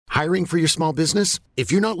Hiring for your small business?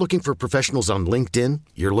 If you're not looking for professionals on LinkedIn,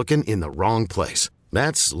 you're looking in the wrong place.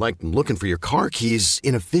 That's like looking for your car keys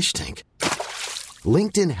in a fish tank.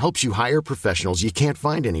 LinkedIn helps you hire professionals you can't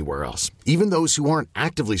find anywhere else, even those who aren't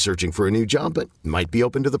actively searching for a new job but might be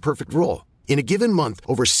open to the perfect role. In a given month,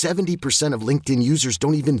 over 70% of LinkedIn users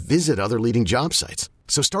don't even visit other leading job sites.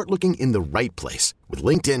 So start looking in the right place. With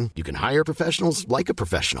LinkedIn, you can hire professionals like a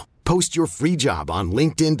professional. Post your free job on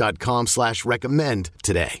linkedin.com/recommend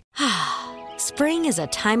today. Spring is a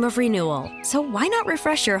time of renewal, so why not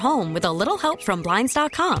refresh your home with a little help from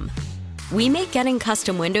Blinds.com? We make getting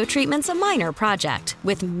custom window treatments a minor project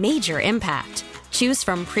with major impact. Choose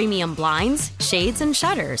from premium blinds, shades, and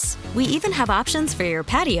shutters. We even have options for your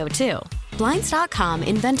patio, too. Blinds.com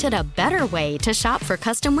invented a better way to shop for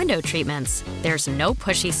custom window treatments. There's no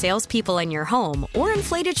pushy salespeople in your home or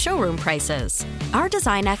inflated showroom prices. Our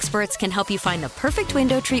design experts can help you find the perfect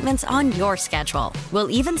window treatments on your schedule. We'll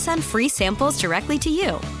even send free samples directly to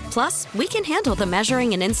you. Plus, we can handle the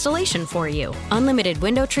measuring and installation for you. Unlimited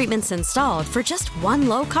window treatments installed for just one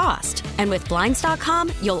low cost. And with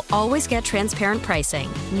Blinds.com, you'll always get transparent pricing.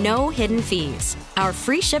 No hidden fees. Our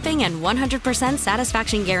free shipping and 100%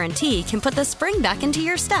 satisfaction guarantee can put the spring back into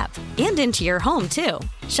your step and into your home, too.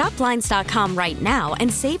 Shop Blinds.com right now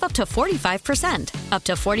and save up to 45%. Up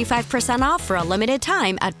to 45% off for a limited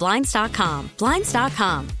time at Blinds.com.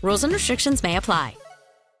 Blinds.com. Rules and restrictions may apply.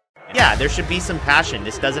 Yeah, there should be some passion.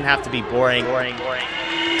 This doesn't have to be boring. Hey,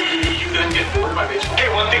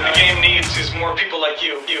 one thing the game needs is more people like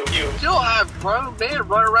you. Still have grown men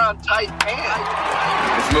run around tight pants.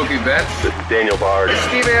 It's Mookie Betts. This is Daniel Bard. It's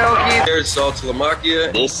Steve Aoki. There's Saul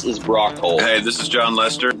Telemakia. This is Brock Holt. Hey, this is John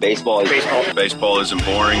Lester. Baseball isn't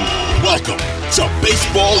boring. Welcome to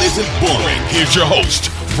Baseball Isn't Boring. Here's your host,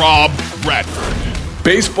 Rob Bradford.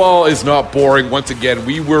 Baseball is not boring. Once again,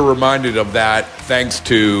 we were reminded of that thanks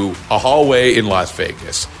to a hallway in Las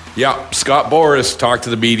Vegas. Yeah, Scott Boras talked to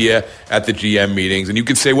the media at the GM meetings, and you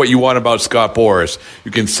can say what you want about Scott Boras. You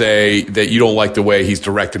can say that you don't like the way he's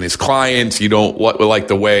directing his clients, you don't like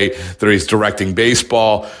the way that he's directing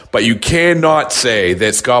baseball, but you cannot say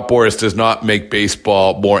that Scott Boras does not make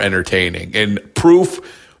baseball more entertaining. And proof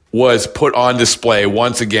was put on display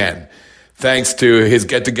once again, thanks to his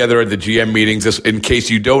get-together at the GM meetings. In case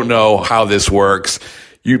you don't know how this works,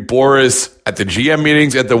 Boras at the GM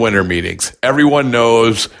meetings, at the winter meetings. Everyone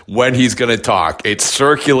knows when he's going to talk. It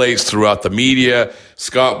circulates throughout the media.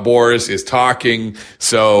 Scott Boras is talking,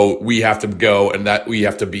 so we have to go and that we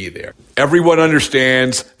have to be there. Everyone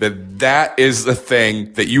understands that that is the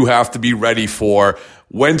thing that you have to be ready for.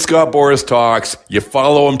 When Scott Boras talks, you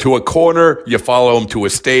follow him to a corner, you follow him to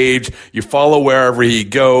a stage, you follow wherever he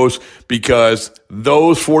goes, because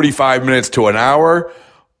those 45 minutes to an hour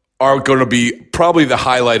are going to be probably the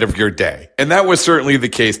highlight of your day. And that was certainly the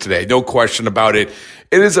case today. No question about it.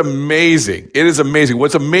 It is amazing. It is amazing.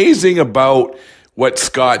 What's amazing about what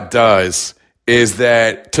Scott does is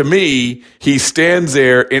that, to me, he stands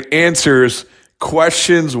there and answers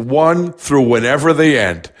questions 1 through whenever they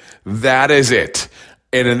end. That is it.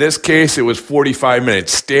 And in this case, it was 45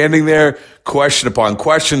 minutes standing there, question upon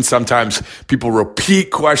question. Sometimes people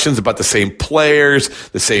repeat questions about the same players,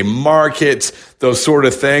 the same markets, those sort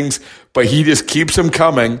of things. But he just keeps them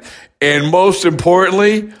coming. And most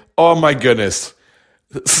importantly, oh my goodness,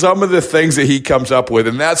 some of the things that he comes up with.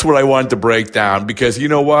 And that's what I wanted to break down, because you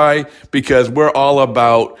know why? Because we're all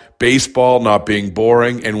about baseball not being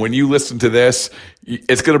boring. And when you listen to this,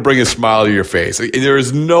 it's going to bring a smile to your face. There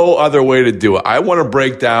is no other way to do it. I want to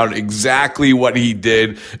break down exactly what he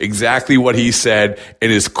did, exactly what he said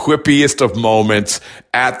in his quippiest of moments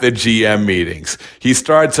at the GM meetings. He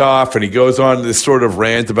starts off and he goes on this sort of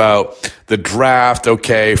rant about the draft.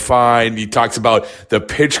 Okay, fine. He talks about the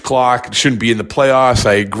pitch clock shouldn't be in the playoffs.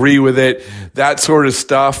 I agree with it. That sort of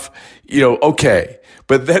stuff. Okay.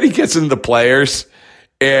 But then he gets into the players,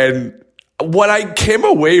 and what I came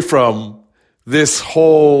away from this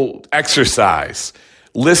whole exercise,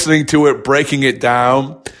 listening to it, breaking it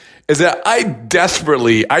down, is that I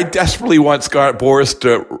desperately want Scott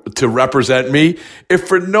Boras to represent me. If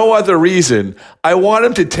for no other reason, I want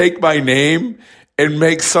him to take my name and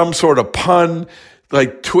make some sort of pun,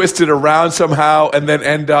 like twist it around somehow, and then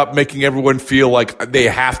end up making everyone feel like they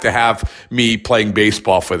have to have me playing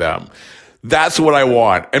baseball for them. That's what I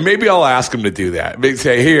want. And maybe I'll ask him to do that. Maybe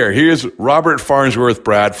say, here's Robert Farnsworth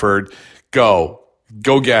Bradford. Go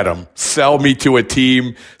get him. Sell me to a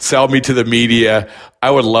team. Sell me to the media. I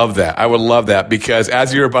would love that. Because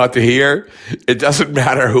as you're about to hear, it doesn't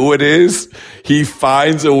matter who it is. He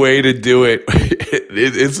finds a way to do it.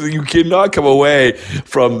 You cannot come away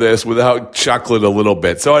from this without chuckling a little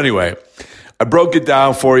bit. So anyway, I broke it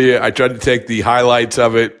down for you. I tried to take the highlights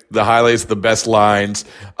of it, the best lines.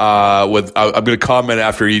 I'm going to comment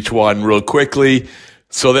after each one real quickly.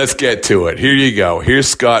 So let's get to it. Here you go. Here's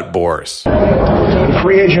Scott Boras. The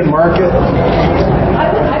free agent market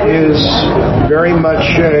is very much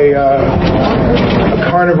a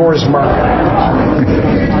carnivore's market.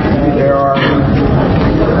 There are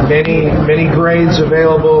many grades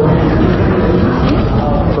available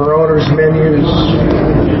for owners' menus.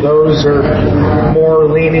 Those are more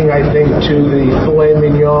leaning, I think, to the filet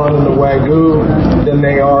mignon and the Wagyu than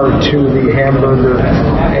they are to the hamburger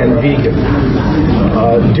and vegan.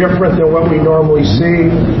 Different than what we normally see.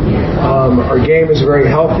 Our game is very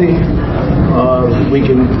healthy. We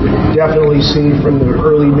can definitely see from the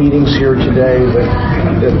early meetings here today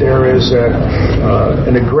that there is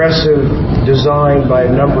an aggressive design by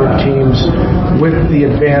a number of teams with the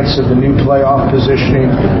advance of the new playoff positioning,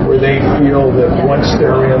 where they feel that once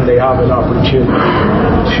they're in, they have an opportunity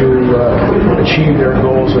to achieve their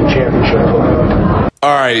goals of championship football.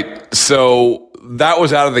 All right, so that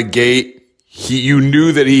was out of the gate. You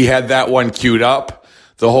knew that he had that one queued up,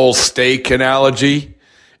 the whole steak analogy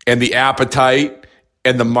and the appetite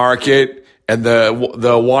and the market and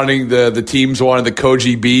the wanting the teams wanting the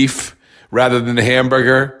Koji beef rather than the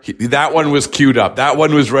hamburger. That one was queued up. That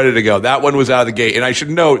one was ready to go. That one was out of the gate. And I should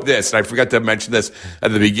note this, and I forgot to mention this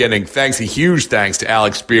at the beginning. A huge thanks to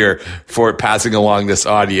Alex Spear for passing along this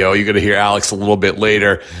audio. You're going to hear Alex a little bit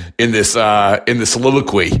later in this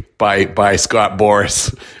soliloquy by Scott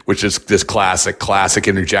Boras, which is this classic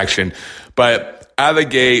interjection. But out of the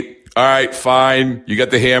gate, all right, fine. You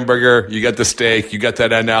got the hamburger, you got the steak, you got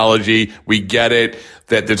that analogy. We get it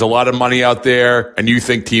that there's a lot of money out there and you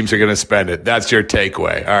think teams are going to spend it. That's your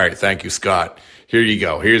takeaway. All right, thank you, Scott. Here you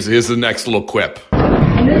go. Here's the next little quip.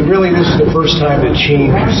 Really, this is the first time that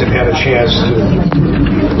Chiefs have had a chance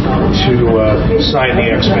to sign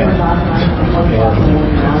the X-Men.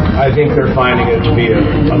 I think they're finding it to be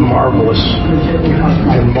a marvelous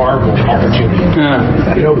and marvel opportunity.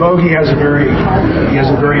 Yeah. You know, Bogey has a very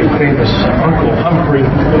famous Uncle Humphrey,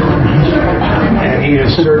 and he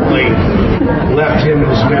has certainly left him in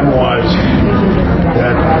his memoirs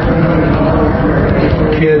that,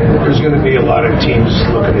 kid, there's going to be a lot of teams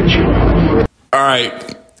looking at you. All right.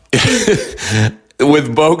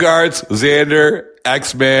 With Bogaerts, Xander,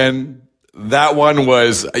 X-Men, that one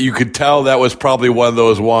was, you could tell that was probably one of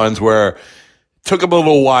those ones where it took him a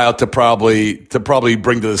little while to probably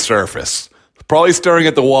bring to the surface. Probably staring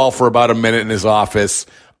at the wall for about a minute in his office.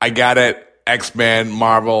 I got it. X-Men,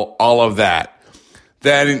 Marvel, all of that.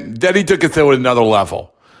 Then he took it to another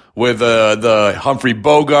level with the Humphrey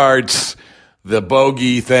Bogaerts, the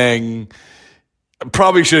bogey thing.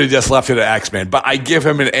 Probably should have just left it at X-Men, but I give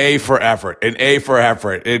him an A for effort,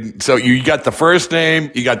 And so you got the first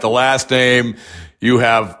name, you got the last name, you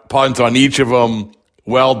have puns on each of them.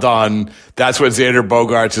 Well done. That's what Xander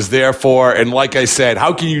Bogaerts is there for. And like I said,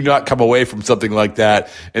 how can you not come away from something like that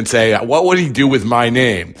and say, what would he do with my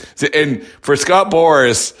name? And for Scott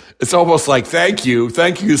Boras, it's almost like, thank you,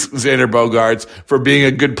 Xander Bogaerts, for being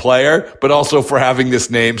a good player, but also for having this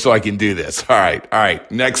name so I can do this. All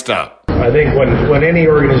right, next up. I think when any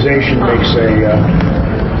organization makes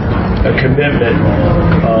a commitment,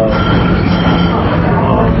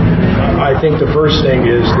 I think the first thing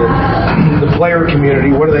is that the player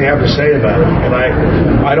community, what do they have to say about it? And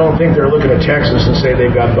I don't think they're looking at Texas and say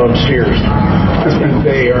they've got bum steers. I think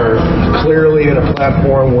they are clearly in a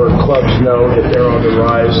platform where clubs know that they're on the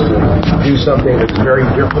rise to do something that's very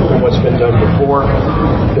different than what's been done before.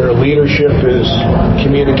 Their leadership is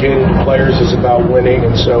communicated to players is about winning,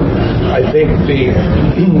 and so I think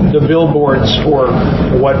the billboards for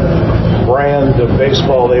what brand of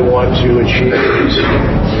baseball they want to achieve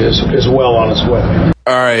is well on its way.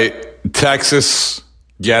 All right, Texas,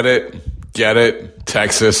 get it,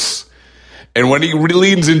 Texas. And when he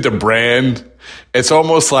leans into brand, it's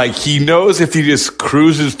almost like he knows if he just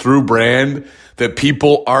cruises through brand that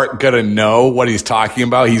people aren't going to know what he's talking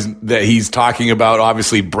about. He's talking about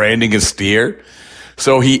obviously branding a steer.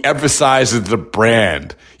 So he emphasizes the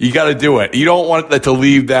brand. You got to do it. You don't want that to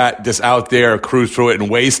leave that just out there, cruise through it and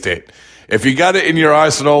waste it. If you got it in your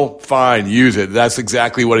arsenal, fine, use it. That's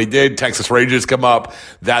exactly what he did. Texas Rangers come up.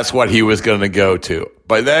 That's what he was going to go to.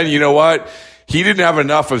 But then, you know what? He didn't have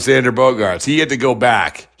enough of Xander Bogaerts. He had to go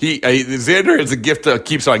back. Xander is a gift that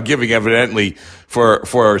keeps on giving, evidently, for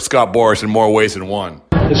Scott Boras in more ways than one.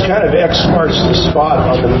 This kind of X marks the spot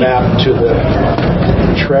on the map to the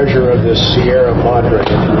treasure of the Sierra Madre, if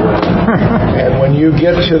you will. And when you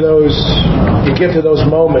get to those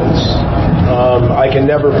moments, I can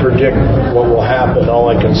never predict what will happen. All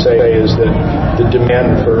I can say is that the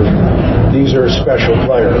demand for these are special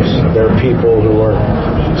players. They're people who are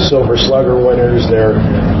Silver Slugger winners. They're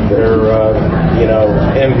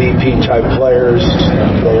MVP type players.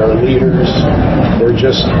 They are leaders.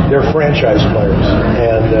 They're franchise players,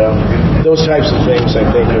 and those types of things I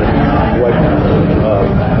think are what.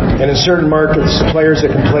 And in certain markets, players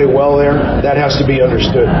that can play well there, that has to be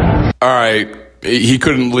understood. All right, he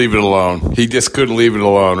couldn't leave it alone. He just couldn't leave it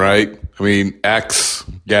alone, right? I mean, X,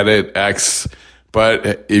 get it, X. But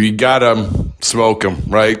if you got him, smoke him,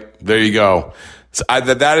 right? There you go. So I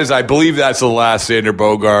believe that's the last Xander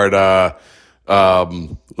Bogart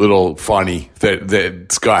little funny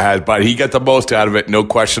that Scott has. But he got the most out of it, no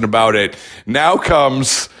question about it. Now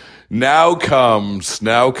comes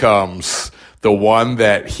the one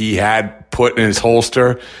that he had put in his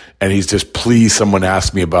holster, and he's just, please, someone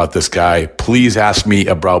ask me about this guy. Please ask me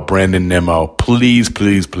about Brandon Nimmo. Please,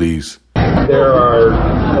 please, please. There are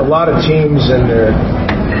a lot of teams in the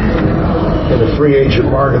free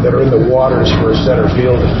agent market that are in the waters for a center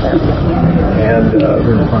fielder. And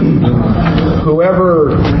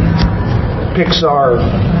whoever picks our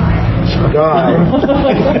guy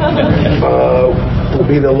will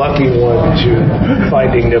be the lucky one to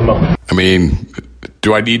finding Nimmo. I mean,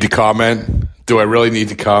 do I need to comment? Do I really need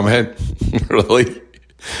to comment? Really?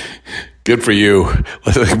 Good for you.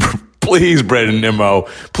 Please, Brandon Nimmo,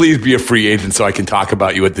 please be a free agent so I can talk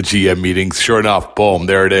about you at the GM meetings. Sure enough, boom,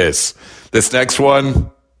 there it is. This next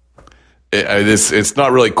one, it's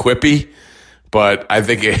not really quippy, but I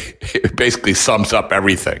think it basically sums up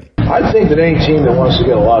everything. I think that any team that wants to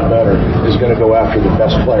get a lot better is going to go after the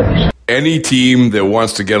best players. Any team that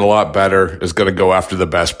wants to get a lot better is going to go after the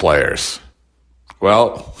best players.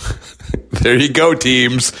 Well, there you go,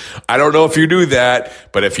 teams. I don't know if you knew that,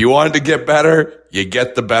 but if you wanted to get better, you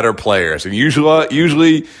get the better players. And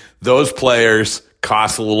usually those players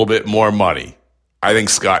cost a little bit more money. I think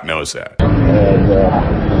Scott knows that.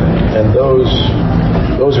 And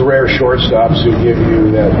those rare shortstops who give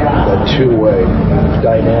you that two-way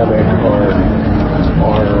dynamic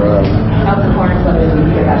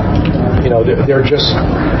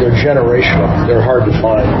they're generational. They're hard to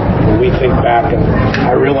find. When we think back, and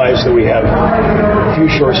I realize that we have a few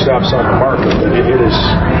shortstops on the market, but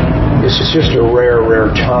it's just a rare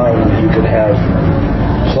time that you can have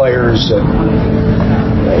players at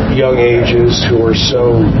young ages who are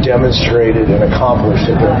so demonstrated and accomplished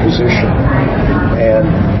at their position.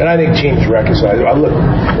 And I think teams recognize it. Look,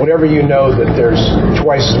 whenever you know that there's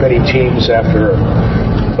twice as many teams after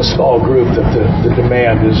a small group, that the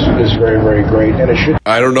demand is very, very great. And it should.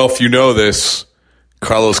 I don't know if you know this,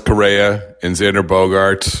 Carlos Correa and Xander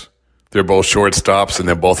Bogaerts, they're both shortstops and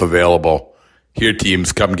they're both available. Here,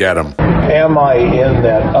 teams, come get them. Am I in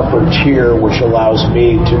that upper tier, which allows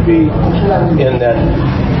me to be in that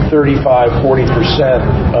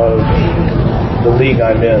 35-40% of the league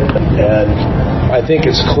I'm in? And I think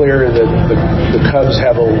it's clear that the Cubs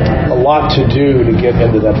have a lot to do to get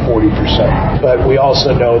into that 40%. But we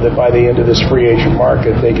also know that by the end of this free agent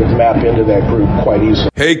market, they can map into that group quite easily.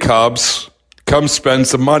 Hey, Cubs, come spend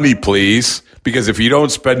some money, please. Because if you don't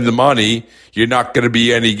spend the money, you're not going to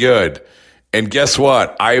be any good. And guess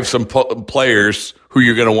what? I have some players who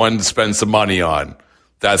you're going to want to spend some money on.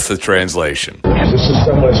 That's the translation. This is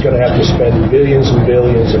someone that's going to have to spend billions and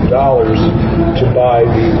billions of dollars to buy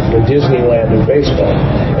the Disneyland of baseball.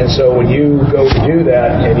 And so when you go to do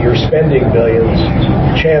that and you're spending billions,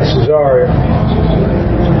 chances are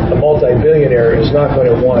a multi-billionaire is not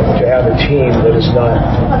going to want to have a team that is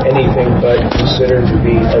not anything but considered to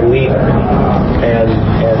be elite and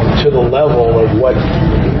to the level of what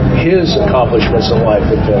his accomplishments in life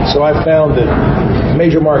have been. So I've found that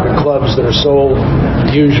major market clubs that are sold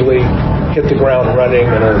usually hit the ground running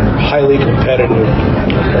and are highly competitive,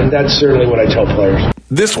 and that's certainly what I tell players.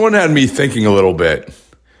 This one had me thinking a little bit.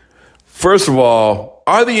 First of all,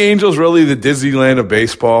 are the Angels really the Disneyland of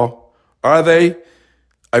baseball? Are they?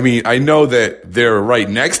 I mean, I know that they're right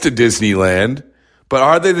next to Disneyland, but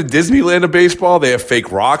are they the Disneyland of baseball? They have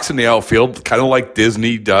fake rocks in the outfield, kind of like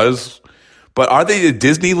Disney does. But are they the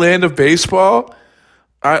Disneyland of baseball?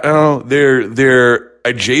 I don't know. They're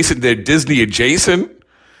adjacent. They're Disney adjacent.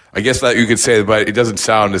 I guess that you could say, but it doesn't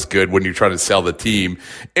sound as good when you're trying to sell the team.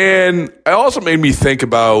 And it also made me think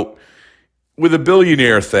about, with a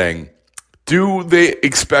billionaire thing, do they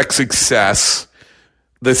expect success,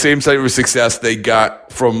 the same type of success they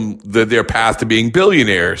got from their path to being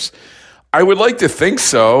billionaires? I would like to think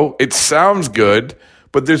so. It sounds good,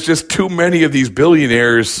 but there's just too many of these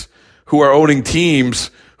billionaires who are owning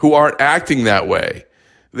teams who aren't acting that way.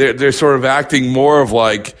 They're sort of acting more of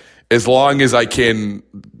like, as long as I can,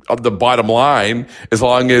 the bottom line, as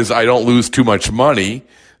long as I don't lose too much money,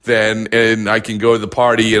 then, and I can go to the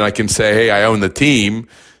party and I can say, hey, I own the team.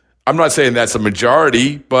 I'm not saying that's a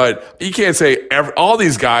majority, but you can't say all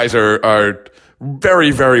these guys are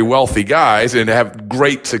very, very wealthy guys and have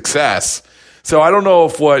great success. So I don't know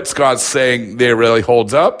if what Scott's saying there really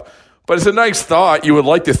holds up, but it's a nice thought. You would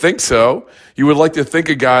like to think so. You would like to think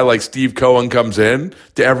a guy like Steve Cohen comes in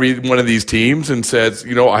to every one of these teams and says,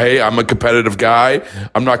 hey, I'm a competitive guy.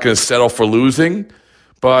 I'm not going to settle for losing.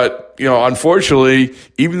 But, unfortunately,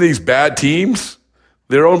 even these bad teams,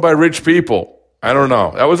 they're owned by rich people. I don't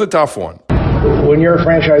know. That was a tough one. When you're a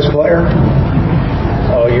franchise player,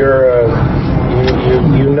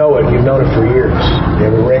 you know it. You've known it for years. You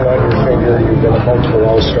have a ring on your finger. You've been a multiple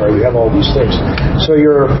All-Star. You have all these things. So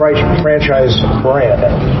you're a franchise brand.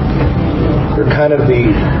 You're kind of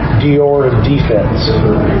the Dior of defense.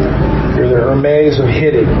 You're the Hermes of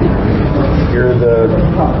hitting. You're the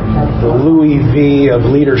Louis V of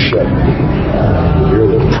leadership. You're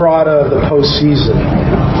the Prada of the postseason.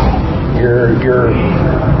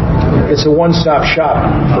 It's a one-stop shop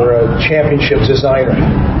for a championship designer.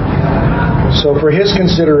 So for his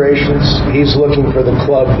considerations, he's looking for the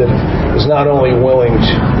club that is not only willing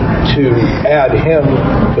to add him,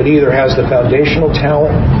 but either has the foundational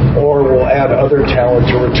talent or will add other talent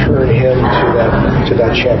to return him to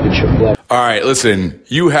that championship level. All right, listen,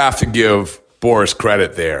 you have to give Boris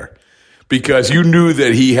credit there, because you knew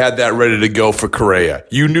that he had that ready to go for Correa.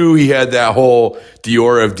 You knew he had that whole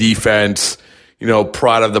Dior of defense,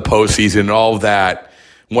 Prada of the postseason, all of that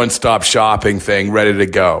one-stop shopping thing ready to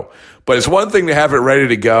go. But it's one thing to have it ready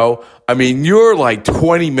to go. I mean, you're like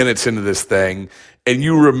 20 minutes into this thing, and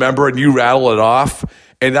you remember and you rattle it off,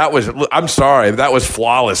 and that was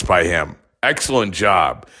flawless by him. Excellent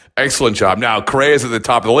job. Excellent job. Now, Correa's at the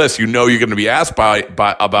top of the list. You're going to be asked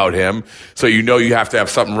about him, so you have to have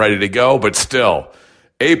something ready to go, but still,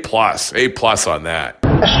 A+ on that.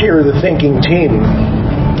 Last year, the thinking team,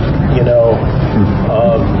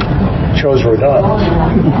 chose Rodon.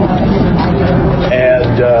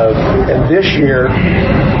 And this year,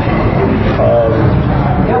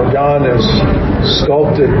 Rodon has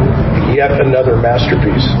sculpted yet another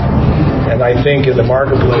masterpiece. And I think in the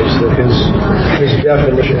marketplace that his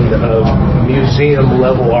definition of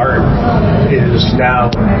museum-level art is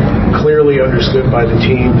now clearly understood by the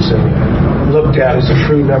teams and looked at as a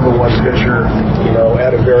true number one pitcher,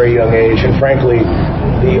 at a very young age. And frankly,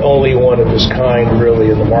 the only one of his kind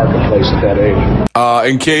really in the marketplace at that age.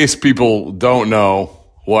 In case people don't know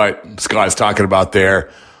what Scott's talking about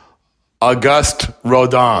there, Auguste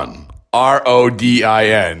Rodin,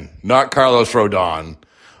 Rodin, not Carlos Rodon.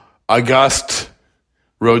 Auguste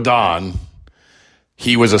Rodin,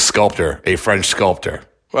 he was a sculptor, a French sculptor.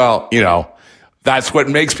 Well, that's what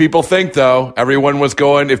makes people think, though. Everyone was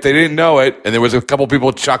going, if they didn't know it, and there was a couple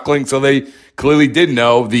people chuckling, so they clearly did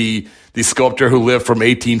know the sculptor who lived from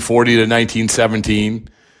 1840 to 1917.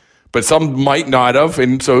 But some might not have,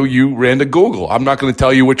 and so you ran to Google. I'm not going to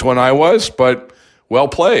tell you which one I was, but well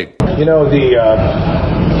played. The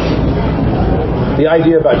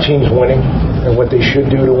idea about teams winning and what they should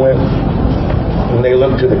do to win, when they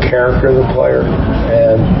look to the character of the player,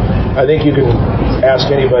 and I think you can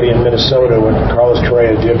ask anybody in Minnesota what Carlos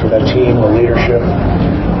Correa did for that team, the leadership.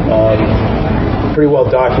 Pretty well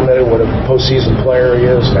documented what a postseason player he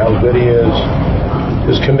is, how good he is,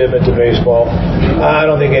 his commitment to baseball. I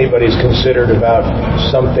don't think anybody's considered about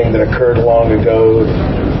something that occurred long ago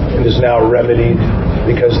and is now remedied,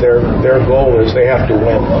 because their goal is they have to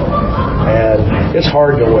win. And it's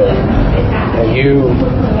hard to win. And you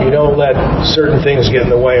don't let certain things get in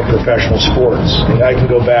the way of professional sports. And I can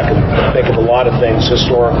go back and think of a lot of things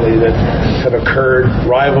historically that have occurred,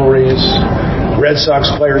 rivalries, Red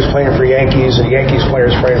Sox players playing for Yankees and Yankees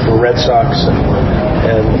players playing for Red Sox,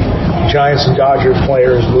 and Giants and Dodgers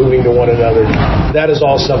players moving to one another. That is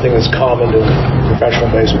all something that's common to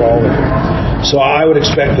professional baseball. So I would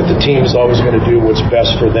expect that the team is always going to do what's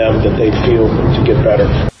best for them, that they feel to get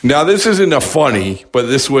better. Now, this isn't a funny, but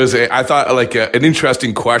this was, I thought, like an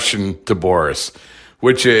interesting question to Boris,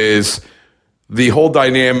 which is the whole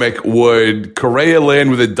dynamic. Would Correa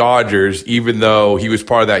land with the Dodgers, even though he was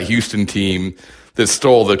part of that Houston team that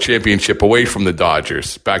stole the championship away from the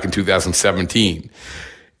Dodgers back in 2017?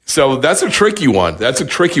 So that's a tricky one.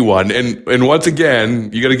 And once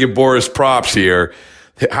again, you got to give Boris props here.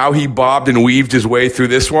 How he bobbed and weaved his way through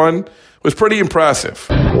this one was pretty impressive.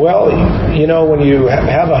 Well, when you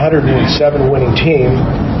have a 107 winning team,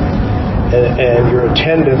 and your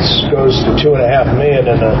attendance goes to 2.5 million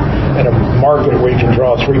in a market where you can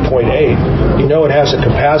draw 3.8, you know it has a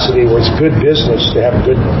capacity where it's good business to have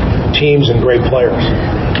good teams and great players.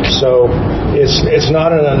 So it's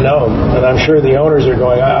not an unknown, and I'm sure the owners are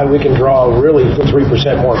going, we can draw really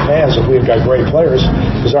 3% more fans if we've got great players,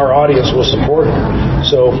 because our audience will support it.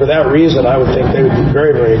 So for that reason, I would think they would be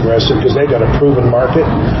very, very aggressive, because they've got a proven market,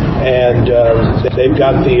 and they've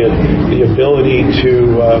got the ability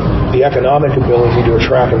the economic ability to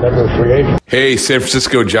attract a number of free agents. Hey, San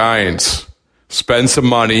Francisco Giants, spend some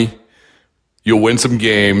money, you'll win some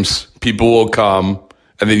games, people will come,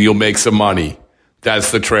 and then you'll make some money.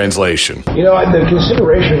 That's the translation. You know, the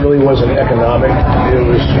consideration really wasn't economic. It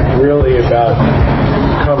was really about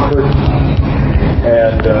comfort.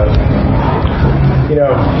 And,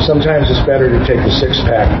 sometimes it's better to take the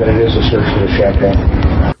six-pack than it is to search for the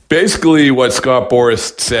champagne. Basically, what Scott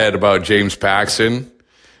Boras said about James Paxton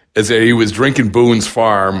is that he was drinking Boone's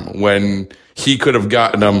Farm when he could have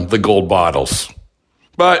gotten him the gold bottles.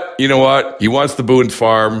 But you know what? He wants the Boone's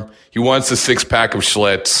Farm. He wants the six-pack of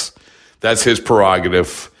Schlitz. That's his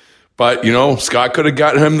prerogative. But, Scott could have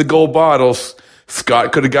gotten him the gold bottles.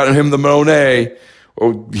 Scott could have gotten him the Monet.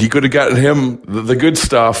 Or he could have gotten him the good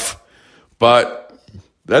stuff. But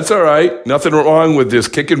that's all right. Nothing wrong with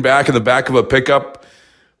just kicking back in the back of a pickup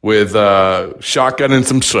with shotgun and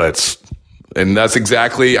some Schlitz. And that's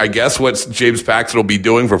exactly, I guess, what James Paxton will be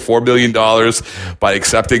doing for $4 billion by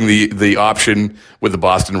accepting the option with the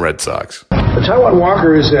Boston Red Sox. But Taijuan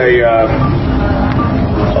Walker is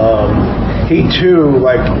he too,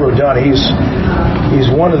 like Rodon, he's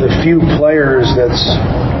one of the few players that's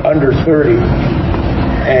under 30,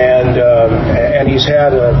 and he's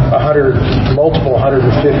had multiple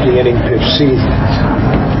 150 inning pitch seasons.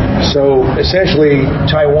 So essentially,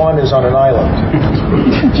 Taiwan is on an island,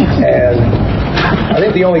 and I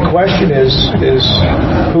think the only question is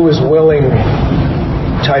who is willing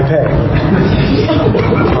Taipei.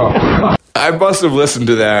 I must have listened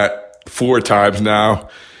to that 4 times now.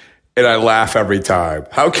 And I laugh every time.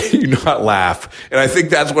 How can you not laugh? And I think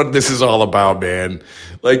that's what this is all about, man.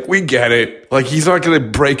 Like, we get it. Like, he's not going to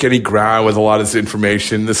break any ground with a lot of this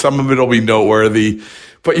information. Some of it will be noteworthy.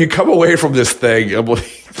 But you come away from this thing,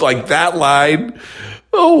 like, that line,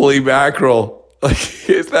 holy mackerel. Like,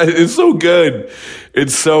 it's so good.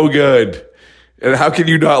 It's so good. And how can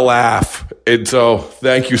you not laugh? And so,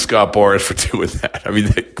 thank you, Scott Boras, for doing that. I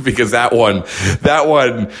mean, because that one,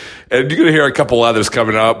 and you're going to hear a couple others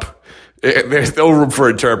coming up. There's no room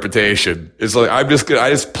for interpretation. It's like,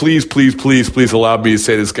 please allow me to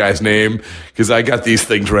say this guy's name, because I got these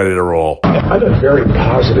things ready to roll. I'm a very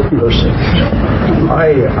positive person.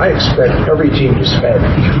 I expect every team to spend.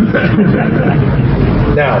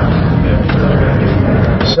 Now,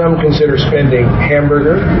 some consider spending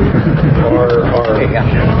hamburger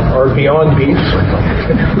or Beyond Beef,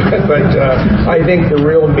 but I think the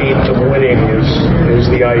real meat of winning is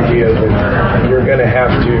the idea that you're going to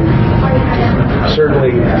have to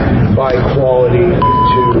certainly buy quality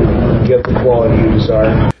to get the quality you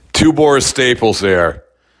desire. 2 Boras staples there.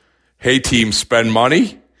 Hey, team, spend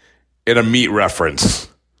money, and a meat reference.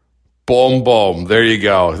 Boom, boom. There you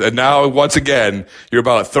go. And now, once again, you're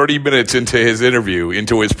about 30 minutes into his interview,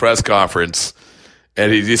 into his press conference,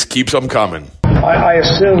 and he just keeps them coming. I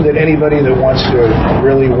assume that anybody that wants to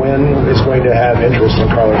really win is going to have interest in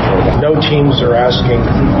Carlos Rodon. No teams are asking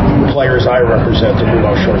the players I represent to move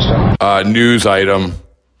off shortstop. News item.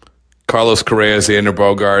 Carlos Correa, Xander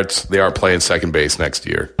Bogaerts, they aren't playing second base next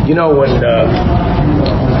year. You know,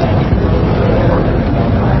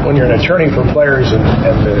 when you're an attorney for players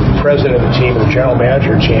and the president of the team and the general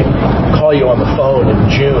manager team call you on the phone in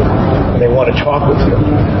June and they want to talk with you,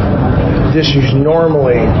 this is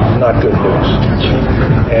normally not good news.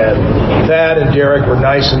 And Thad and Derek were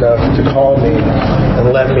nice enough to call me and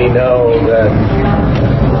let me know that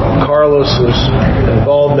Carlos's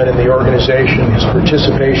involvement in the organization, his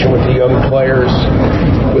participation with the young players,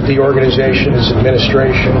 with the organization, his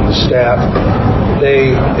administration, the staff,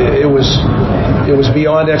 it was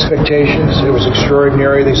beyond expectations. It was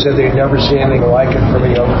extraordinary. They said they'd never seen anything like it from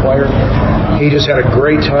a young player. He just had a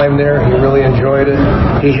great time there. He really enjoyed it.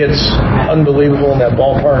 He hits unbelievable in that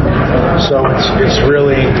ballpark. So it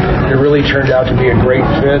really turned out to be a great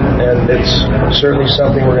fit, and it's certainly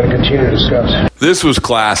something we're going to continue to discuss. This was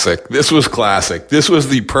classic. This was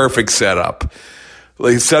the perfect setup.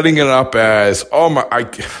 Like, setting it up as,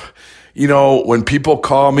 when people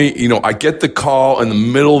call me, I get the call in the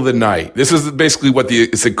middle of the night. This is basically what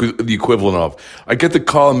it's the equivalent of. I get the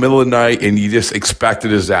call in the middle of the night, and you just expect a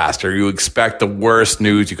disaster. You expect the worst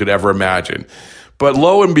news you could ever imagine. But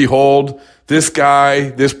lo and behold, this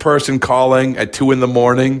person calling at 2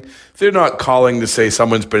 a.m, they're not calling to say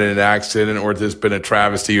someone's been in an accident or there's been a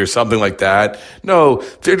travesty or something like that. No,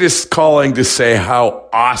 they're just calling to say how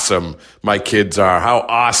awesome my kids are, how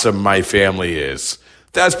awesome my family is.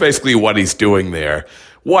 That's basically what he's doing there.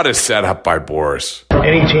 What a setup by Boris.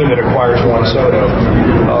 Any team that acquires Juan Soto,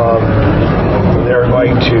 they're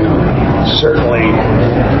going to certainly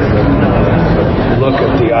look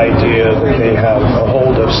at the idea that they have a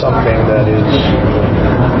hold of something that is,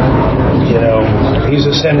 he's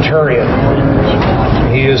a centurion.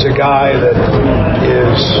 He is a guy that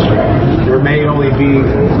there may not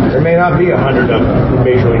be 100 of them in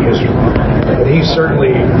Major League history, but he's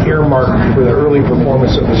certainly earmarked for the early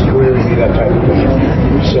performance of his career to be that type of pitcher.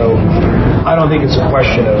 So I don't think it's a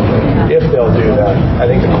question of if they'll do that. I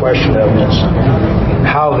think the question of is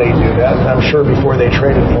how they do that. And I'm sure before they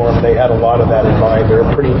traded for him, they had a lot of that in mind. They're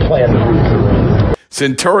pretty planned route through it.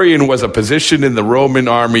 Centurion was a position in the Roman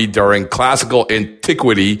army during classical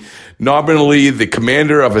antiquity, nominally the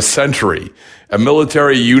commander of a century, a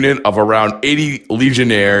military unit of around 80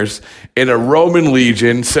 legionnaires. In a Roman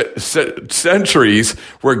legion, centuries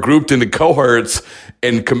were grouped into cohorts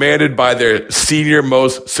and commanded by their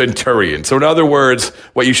senior-most centurion. So in other words,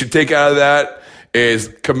 what you should take out of that is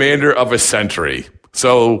commander of a century.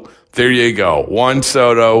 So there you go. Juan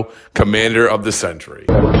Soto, commander of the century.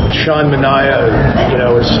 Sean Manaea,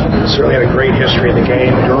 has certainly had a great history in the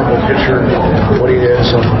game, durable pitcher, what he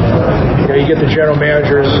is. And, you get the general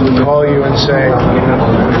managers who call you and say,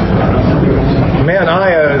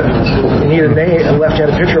 Manaea, you need a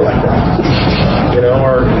left-handed pitcher like that.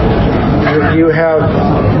 Or you have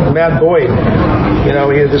Matt Boyd.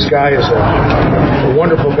 This guy is a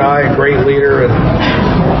wonderful guy, a great leader, and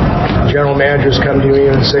general managers come to me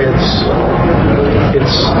and say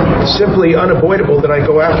it's simply unavoidable that I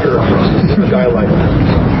go after a guy like that.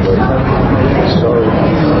 So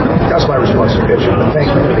that's my response to pitching. But thank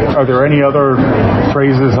you. Are there any other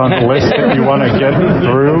phrases on the list that you want to get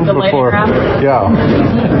through before? Yeah.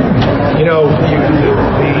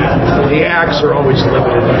 The acts are always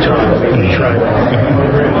limited in time. Maybe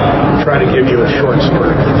try to give you a short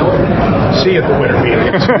spurt. See you at the winter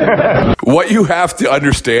meetings. What you have to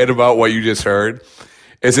understand about what you just heard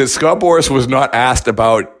is that Scott Boras was not asked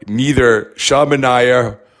about neither Sean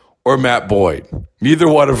Manaea or Matt Boyd. Neither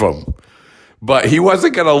one of them. But he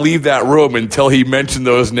wasn't going to leave that room until he mentioned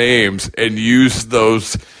those names and used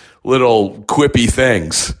those little quippy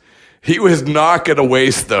things. He was not going to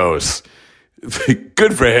waste those.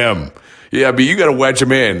 Good for him. Yeah, but you got to wedge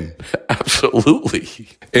him in. Absolutely.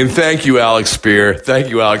 And thank you, Alex Spear. Thank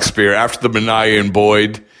you, Alex Spear. After the Manaea and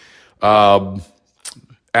Boyd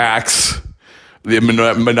acts, the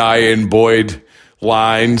Manaea and Boyd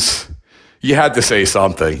lines, you had to say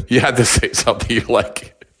something. You're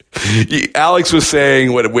like, Alex was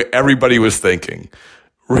saying what everybody was thinking.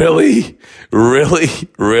 Really? But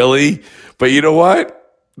you know what?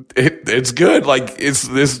 It's good. Like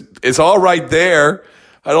it's all right there.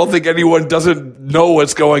 I don't think anyone doesn't know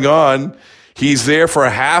what's going on. He's there for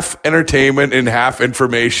half entertainment and half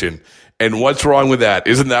information. And what's wrong with that?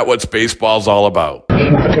 Isn't that what baseball's all about?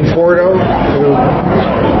 Conforto, who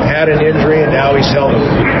had an injury and now he's healthy,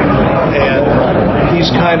 and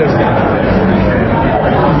he's kind of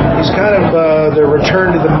the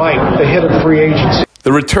return to the mic, the hit of free agency.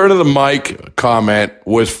 The return of the mic comment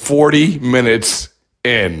was 40 minutes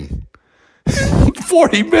in.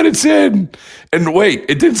 40 minutes in. And wait,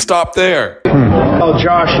 it didn't stop there. Well,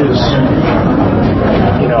 Josh is,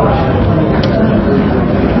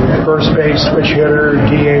 first base, switch hitter,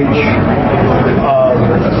 DH.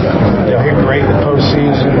 He's great in the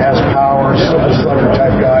postseason, has power, silver slugger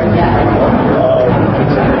type guy.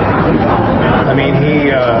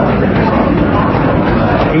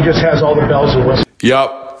 He just has all the bells and whistles.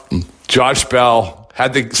 Yep. Josh Bell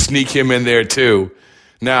had to sneak him in there too.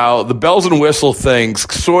 Now, the bells and whistle thing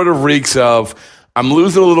sort of reeks of, I'm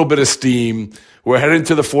losing a little bit of steam. We're heading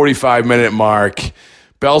to the 45-minute mark.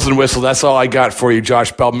 Bells and whistle, that's all I got for you,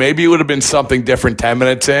 Josh Bell. Maybe it would have been something different 10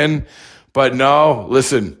 minutes in, but no,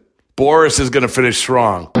 listen, Boras is going to finish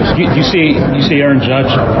strong. You see Aaron Judge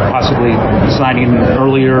possibly signing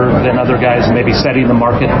earlier than other guys and maybe setting the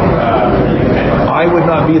market? I would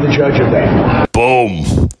not be the judge of that.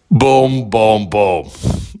 Boom. Boom, boom, boom.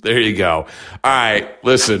 There you go. All right,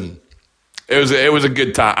 listen. It was a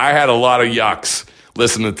good time. I had a lot of yucks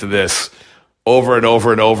listening to this over and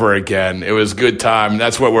over and over again. It was a good time.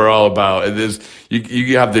 That's what we're all about. It is,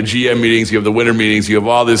 you have the GM meetings, you have the winter meetings, you have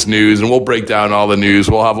all this news, and we'll break down all the news.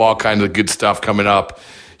 We'll have all kinds of good stuff coming up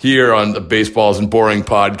here on the Baseball Isn't Boring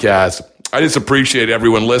podcast. I just appreciate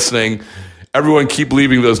everyone listening. everyone keep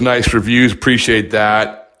leaving those nice reviews. Appreciate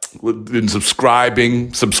that. And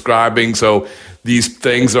subscribing. So these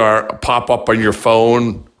things pop up on your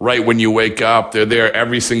phone right when you wake up. They're there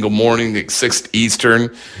every single morning at 6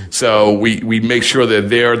 Eastern. So we make sure that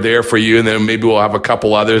they're there for you, and then maybe we'll have a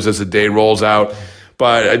couple others as the day rolls out.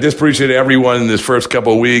 But I just appreciate everyone in this first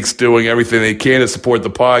couple of weeks doing everything they can to support the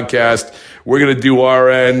podcast. We're going to do our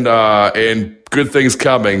end, and good things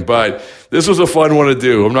coming. But this was a fun one to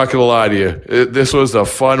do. I'm not going to lie to you. This was a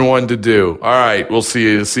fun one to do. All right, we'll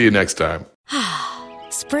see you next time.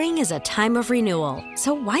 Spring is a time of renewal,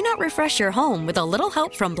 so why not refresh your home with a little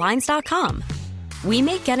help from Blinds.com? We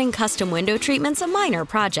make getting custom window treatments a minor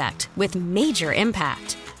project with major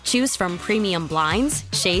impact. Choose from premium blinds,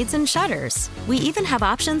 shades, and shutters. We even have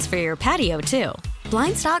options for your patio, too.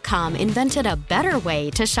 Blinds.com invented a better way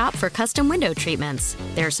to shop for custom window treatments.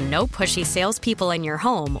 There's no pushy salespeople in your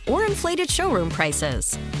home or inflated showroom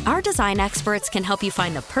prices. Our design experts can help you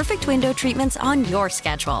find the perfect window treatments on your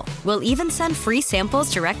schedule. We'll even send free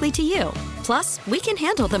samples directly to you. Plus, we can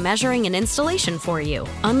handle the measuring and installation for you.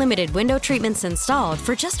 Unlimited window treatments installed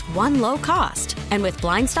for just one low cost. And with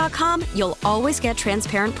Blinds.com, you'll always get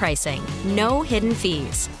transparent pricing. No hidden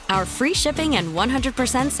fees. Our free shipping and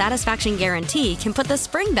 100% satisfaction guarantee can put the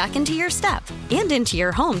spring back into your step and into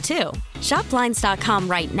your home, too. Shop Blinds.com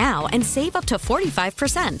right now and save up to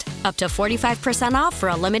 45%. Up to 45% off for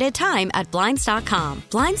a limited time at Blinds.com.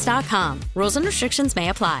 Blinds.com. Rules and restrictions may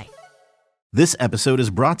apply. This episode is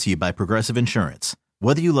brought to you by Progressive Insurance.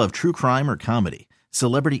 Whether you love true crime or comedy,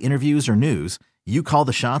 celebrity interviews or news, you call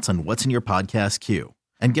the shots on what's in your podcast queue.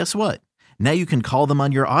 And guess what? Now you can call them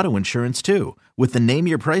on your auto insurance, too, with the Name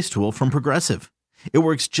Your Price tool from Progressive. It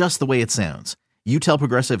works just the way it sounds. You tell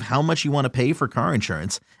Progressive how much you want to pay for car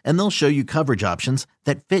insurance, and they'll show you coverage options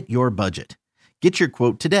that fit your budget. Get your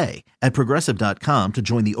quote today at Progressive.com to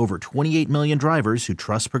join the over 28 million drivers who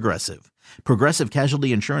trust Progressive. Progressive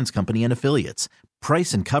Casualty Insurance Company and Affiliates.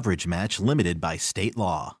 Price and coverage match limited by state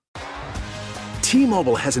law.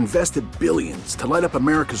 T-Mobile has invested billions to light up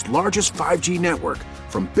America's largest 5G network,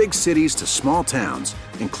 from big cities to small towns,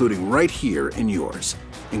 including right here in yours.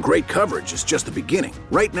 And great coverage is just the beginning.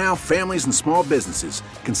 Right now, families and small businesses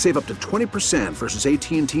can save up to 20% versus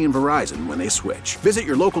AT&T and Verizon when they switch. Visit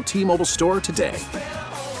your local T-Mobile store today.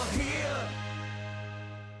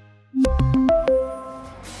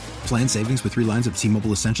 Plan savings with 3 lines of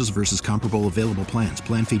T-Mobile Essentials versus comparable available plans.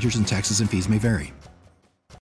 Plan features and taxes and fees may vary.